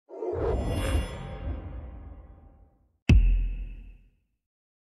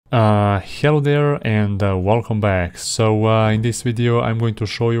Hello there and welcome back. So in this video I'm going to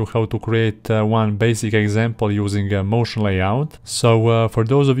show you how to create one basic example using MotionLayout. So for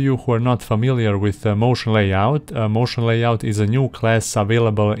those of you who are not familiar with MotionLayout, MotionLayout is a new class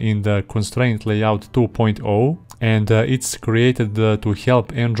available in the ConstraintLayout 2.0. and it's created to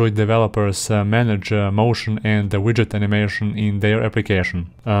help Android developers manage motion and widget animation in their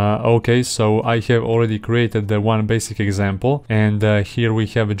application. Okay, so I have already created one basic example, and here we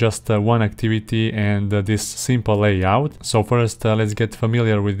have just one activity and this simple layout. So first let's get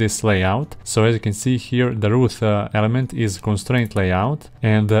familiar with this layout. So as you can see here, the root element is ConstraintLayout,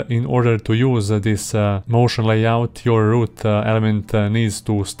 and in order to use this motion layout, your root element needs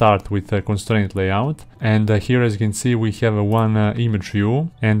to start with ConstraintLayout. And here, as you can see, we have one image view,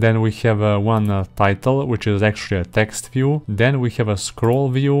 and then we have one title, which is actually a text view. Then we have a scroll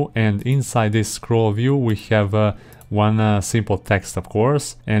view, and inside this scroll view we have one simple text, of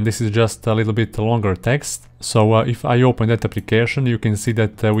course, and this is just a little bit longer text. So if I open that application, you can see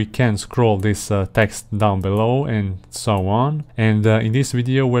that we can scroll this text down below and so on. And in this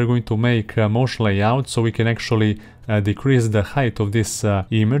video we're going to make motion layout so we can actually decrease the height of this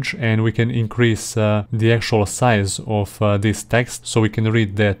image, and we can increase the actual size of this text so we can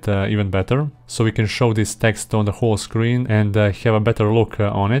read that even better. So we can show this text on the whole screen and have a better look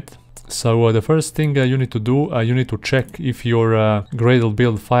on it. So the first thing you need to do, you need to check if your Gradle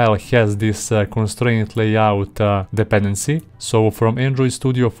build file has this ConstraintLayout dependency. So from Android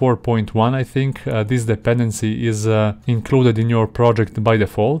Studio 4.1, I think this dependency is included in your project by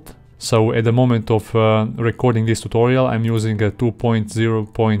default. So at the moment of recording this tutorial, I'm using a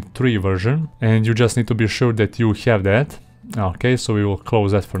 2.0.3 version, and you just need to be sure that you have that. Okay, so we will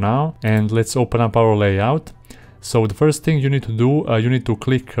close that for now, and let's open up our layout. So the first thing you need to do, you need to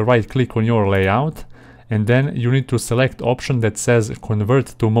right click on your layout, and then you need to select option that says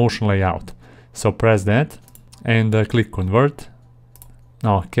convert to motion layout. So press that and click convert.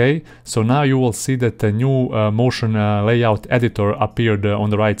 Okay, so now you will see that the new motion layout editor appeared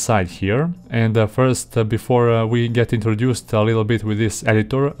on the right side here. And first, before we get introduced a little bit with this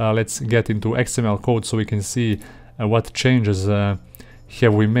editor, let's get into XML code so we can see what changes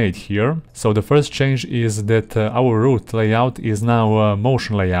have we made here. So the first change is that our root layout is now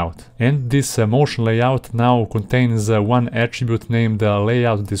motion layout, and this motion layout now contains one attribute named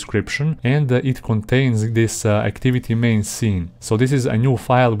layout description, and it contains this activity main scene. So this is a new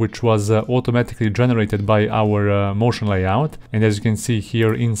file which was automatically generated by our motion layout, and as you can see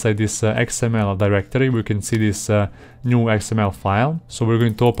here inside this XML directory we can see this new XML file. So we're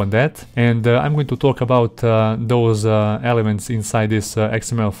going to open that, and I'm going to talk about those elements inside this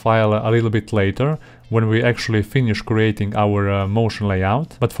XML file a little bit later when we actually finish creating our motion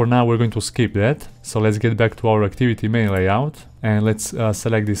layout. But for now we're going to skip that. So let's get back to our activity main layout, and let's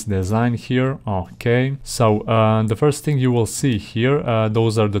select this design here. Okay, so the first thing you will see here,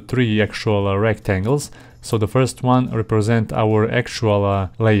 those are the three actual rectangles. So the first one represent our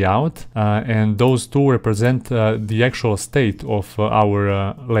actual layout, and those two represent the actual state of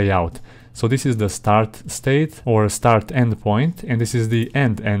our layout. So this is the start state or start endpoint, and this is the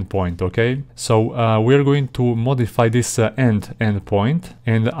end endpoint. Okay, so we're going to modify this end endpoint,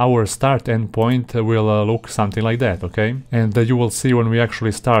 and our start endpoint will look something like that. Okay, and you will see when we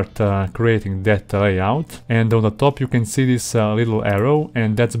actually start creating that layout, and on the top you can see this little arrow,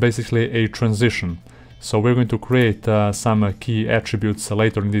 and that's basically a transition. So we're going to create some key attributes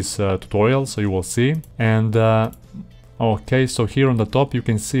later in this tutorial, so you will see. And okay, so here on the top you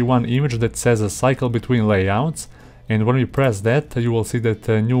can see one image that says a cycle between layouts, and when we press that you will see that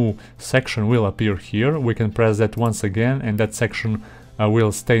a new section will appear here. We can press that once again, and that section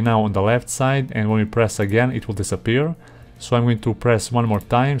will stay now on the left side, and when we press again it will disappear. So I'm going to press one more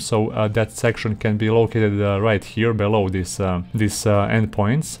time, so that section can be located right here below this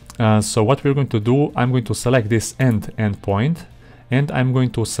endpoints. So what we're going to do, I'm going to select this end endpoint, and I'm going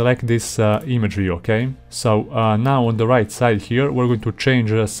to select this image view. Okay, so now on the right side here we're going to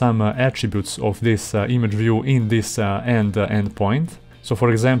change some attributes of this image view in this end endpoint. So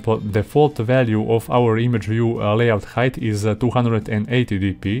for example, default value of our image view layout height is 280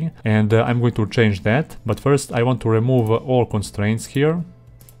 dp, and I'm going to change that. But first I want to remove all constraints here.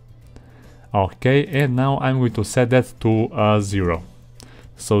 Okay, and now I'm going to set that to 0.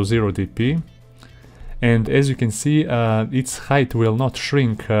 So 0 dp. And as you can see, its height will not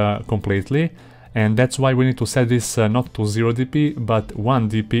shrink completely, and that's why we need to set this not to 0 dp but 1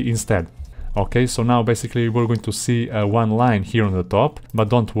 dp instead. Okay, so now basically we're going to see one line here on the top, but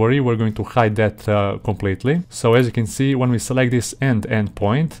don't worry, we're going to hide that completely. So as you can see, when we select this end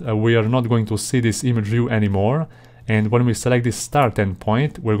endpoint, we are not going to see this image view anymore. And when we select this start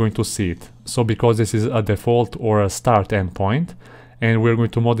endpoint, we're going to see it. So because this is a default or a start endpoint, and we're going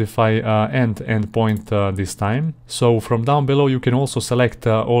to modify end endpoint this time. So from down below you can also select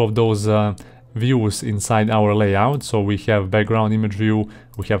all of those views inside our layout. So we have background image view,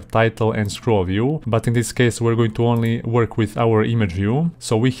 we have title and scroll view, but in this case we're going to only work with our image view.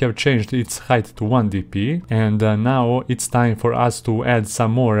 So we have changed its height to 1 dp, and now it's time for us to add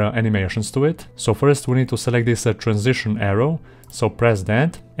some more animations to it. So first we need to select this transition arrow. So press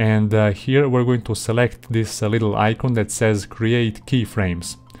that, and here we're going to select this little icon that says create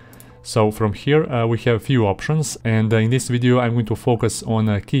keyframes. So from here we have a few options, and in this video I'm going to focus on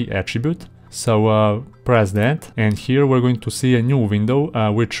a key attribute. So press that, and here we're going to see a new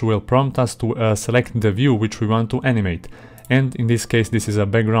window which will prompt us to select the view which we want to animate. And in this case this is a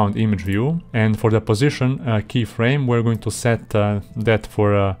background image view, and for the position keyframe we're going to set that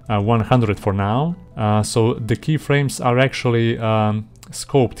for 100 for now. So the keyframes are actually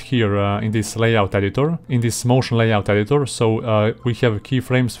scoped here in this layout editor, in this motion layout editor. So we have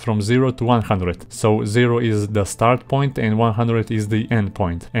keyframes from 0 to 100. So 0 is the start point and 100 is the end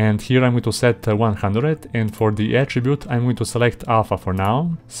point. And here I'm going to set 100, and for the attribute I'm going to select alpha for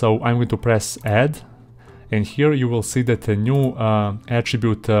now. So I'm going to press add. And here you will see that a new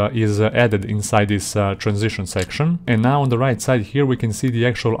attribute is added inside this transition section. And now on the right side here we can see the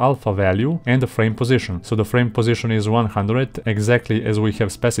actual alpha value and the frame position. So the frame position is 100, exactly as we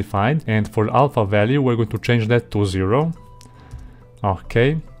have specified. And for alpha value we're going to change that to 0.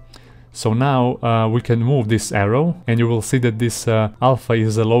 Okay. So now we can move this arrow, and you will see that this alpha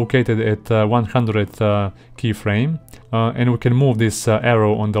is located at 100 keyframe. And we can move this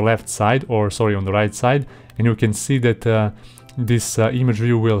arrow on the left side, or sorry, on the right side, and you can see that this image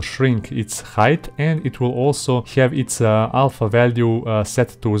view will shrink its height, and it will also have its alpha value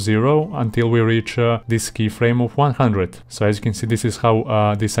set to 0 until we reach this keyframe of 100. So as you can see, this is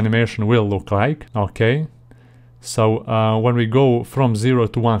how this animation will look like. Okay. So when we go from 0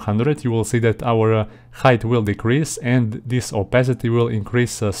 to 100, you will see that our height will decrease, and this opacity will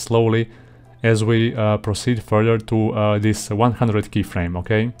increase slowly as we proceed further to this 100 keyframe.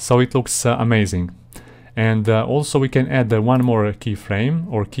 Okay, so it looks amazing. And also we can add one more keyframe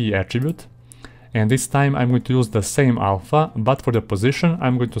or key attribute, and this time I'm going to use the same alpha, but for the position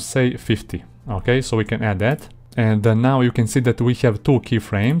I'm going to say 50. Okay, so we can add that. And now you can see that we have two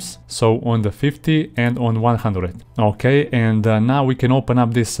keyframes, so on the 50 and on 100. Okay, and now we can open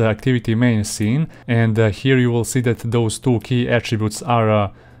up this activity main scene, and here you will see that those two key attributes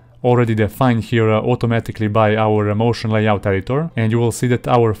are already defined here automatically by our motion layout editor. And you will see that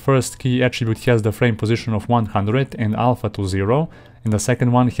our first key attribute has the frame position of 100 and alpha to 0, and the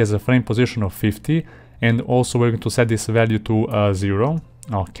second one has a frame position of 50, and also we're going to set this value to 0.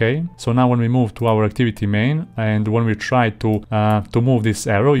 Okay, so now when we move to our activity main, and when we try to move this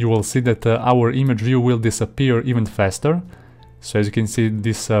arrow, you will see that our image view will disappear even faster. So as you can see,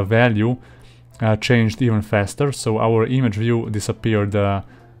 this value changed even faster, so our image view disappeared a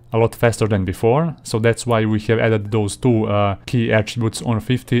lot faster than before. So that's why we have added those two key attributes on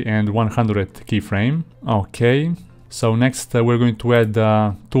 50 and 100 keyframe. Okay, so next we're going to add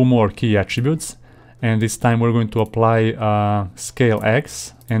two more key attributes. And this time we're going to apply scale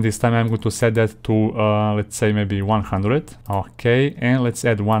X, and this time I'm going to set that to let's say maybe 100. Okay, and let's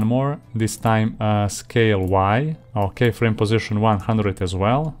add one more, this time scale Y. Okay, frame position 100 as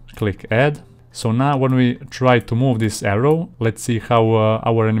well. Click add. So now when we try to move this arrow, let's see how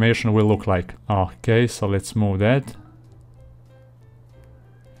our animation will look like. Okay, so let's move that.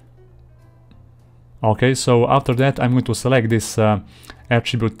 Okay, so after that I'm going to select this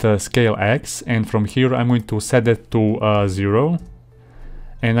attribute scale X, and from here I'm going to set that to 0,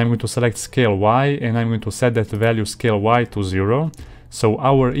 and I'm going to select scale Y, and I'm going to set that value scale Y to 0. So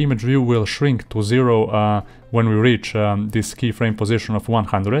our image view will shrink to 0 when we reach this keyframe position of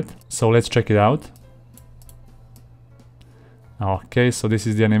 100. So let's check it out. Okay, so this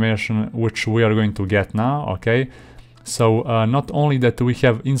is the animation which we are going to get now. Okay, so not only that we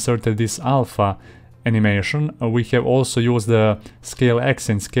have inserted this alpha animation, we have also used the scale X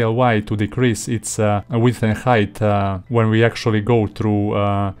and scale Y to decrease its width and height when we actually go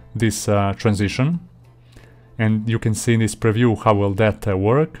through this transition. And you can see in this preview how will that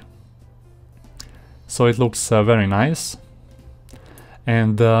work. So it looks very nice.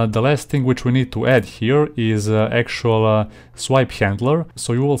 And the last thing which we need to add here is actual swipe handler.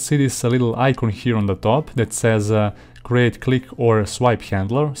 So you will see this little icon here on the top that says create click or swipe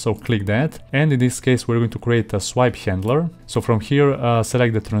handler, so click that, and in this case we're going to create a swipe handler. So from here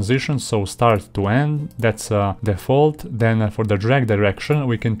select the transition, so start to end, that's default. Then for the drag direction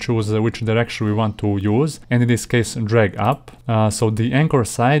we can choose which direction we want to use, and in this case drag up. So the anchor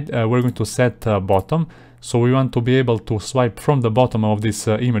side we're going to set bottom, so we want to be able to swipe from the bottom of this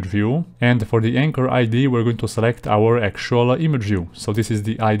image view, and for the anchor ID we're going to select our actual image view, so this is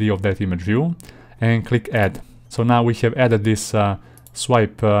the ID of that image view, and click add. So now we have added this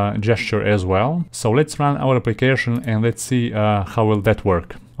swipe gesture as well. So let's run our application and let's see how will that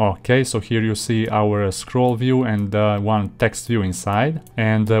work. Okay, so here you see our scroll view and one text view inside,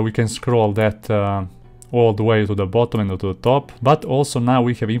 and we can scroll that all the way to the bottom and to the top. But also now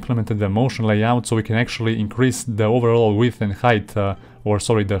we have implemented the motion layout, so we can actually increase the overall width and height,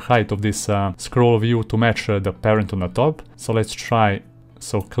 the height of this scroll view to match the parent on the top. So let's try,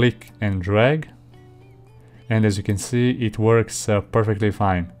 so click and drag, and as you can see it works perfectly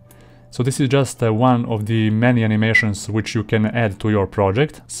fine. So this is just one of the many animations which you can add to your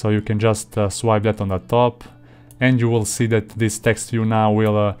project. So you can just swipe that on the top, and you will see that this text view now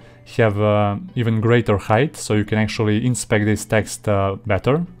will have even greater height, so you can actually inspect this text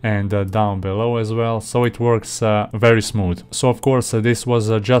better, and down below as well, so it works very smooth. So of course this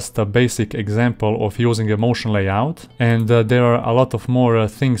was just a basic example of using a motion layout, and there are a lot of more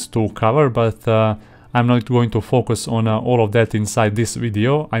things to cover, but I'm not going to focus on all of that inside this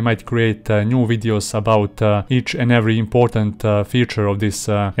video. I might create new videos about each and every important feature of this,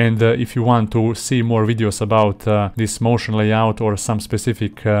 and if you want to see more videos about this motion layout or some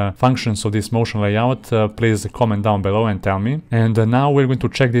specific functions of this motion layout, please comment down below and tell me. And now we're going to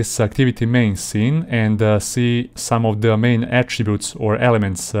check this activity main scene and see some of the main attributes or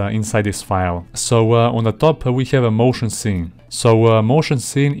elements inside this file. So on the top we have a motion scene. So motion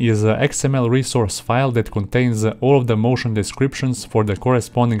scene is an XML resource file that contains all of the motion descriptions for the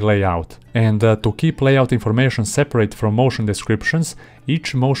corresponding layout. And to keep layout information separate from motion descriptions,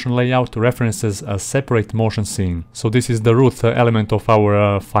 each motion layout references a separate motion scene. So this is the root element of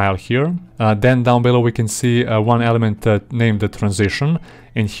our file here. Then down below we can see one element named the transition,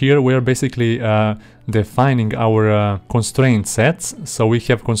 and here we are basically defining our constraint sets. So we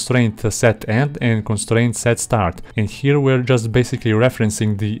have constraint set end and constraint set start, and here we're just basically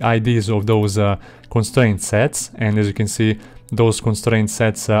referencing the IDs of those constraint sets, and as you can see those constraint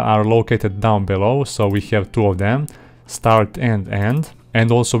sets are located down below. So we have two of them, start and end. And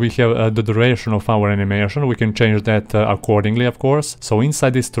also we have the duration of our animation. We can change that accordingly, of course. So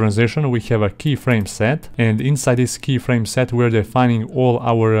inside this transition we have a keyframe set, and inside this keyframe set we're defining all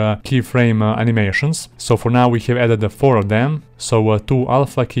our keyframe animations. So for now we have added 4 of them. So 2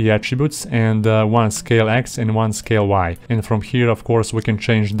 alpha key attributes and 1 scale X and 1 scale Y. And from here of course we can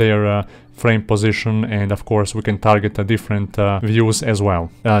change their frame position, and of course we can target different views as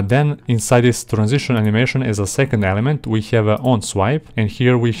well. Then inside this transition animation as a second element we have on swipe, and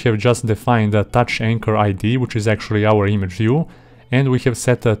here we have just defined the touch anchor ID, which is actually our image view, and we have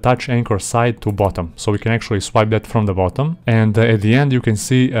set a touch anchor side to bottom, so we can actually swipe that from the bottom. And at the end you can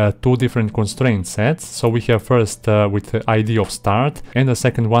see 2 different constraint sets. So we have first with the ID of start, and the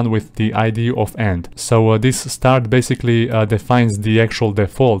second one with the ID of end. So this start basically defines the actual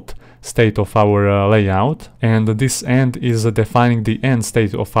default state of our layout, and this end is defining the end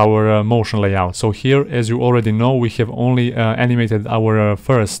state of our motion layout. So here, as you already know, we have only animated our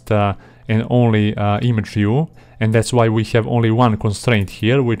first and only image view, and that's why we have only one constraint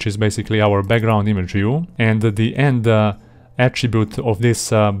here, which is basically our background image view. And the end attribute of this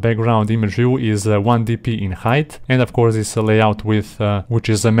background image view is 1 dp in height, and of course this layout width, which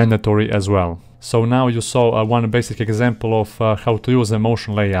is mandatory as well. So now you saw one basic example of how to use a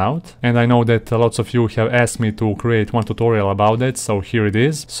motion layout, and I know that lots of you have asked me to create one tutorial about it, so here it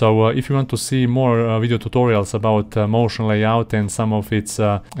is. So if you want to see more video tutorials about motion layout and some of its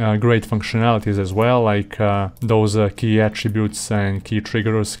great functionalities as well, like those key attributes and key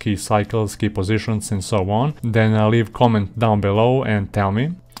triggers, key cycles, key positions and so on, then leave comment down below and tell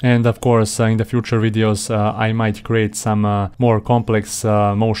me. And of course in the future videos I might create some more complex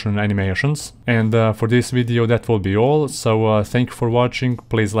motion animations. And for this video that will be all. So thank you for watching.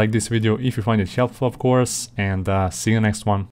 Please like this video if you find it helpful, of course, and see you next one.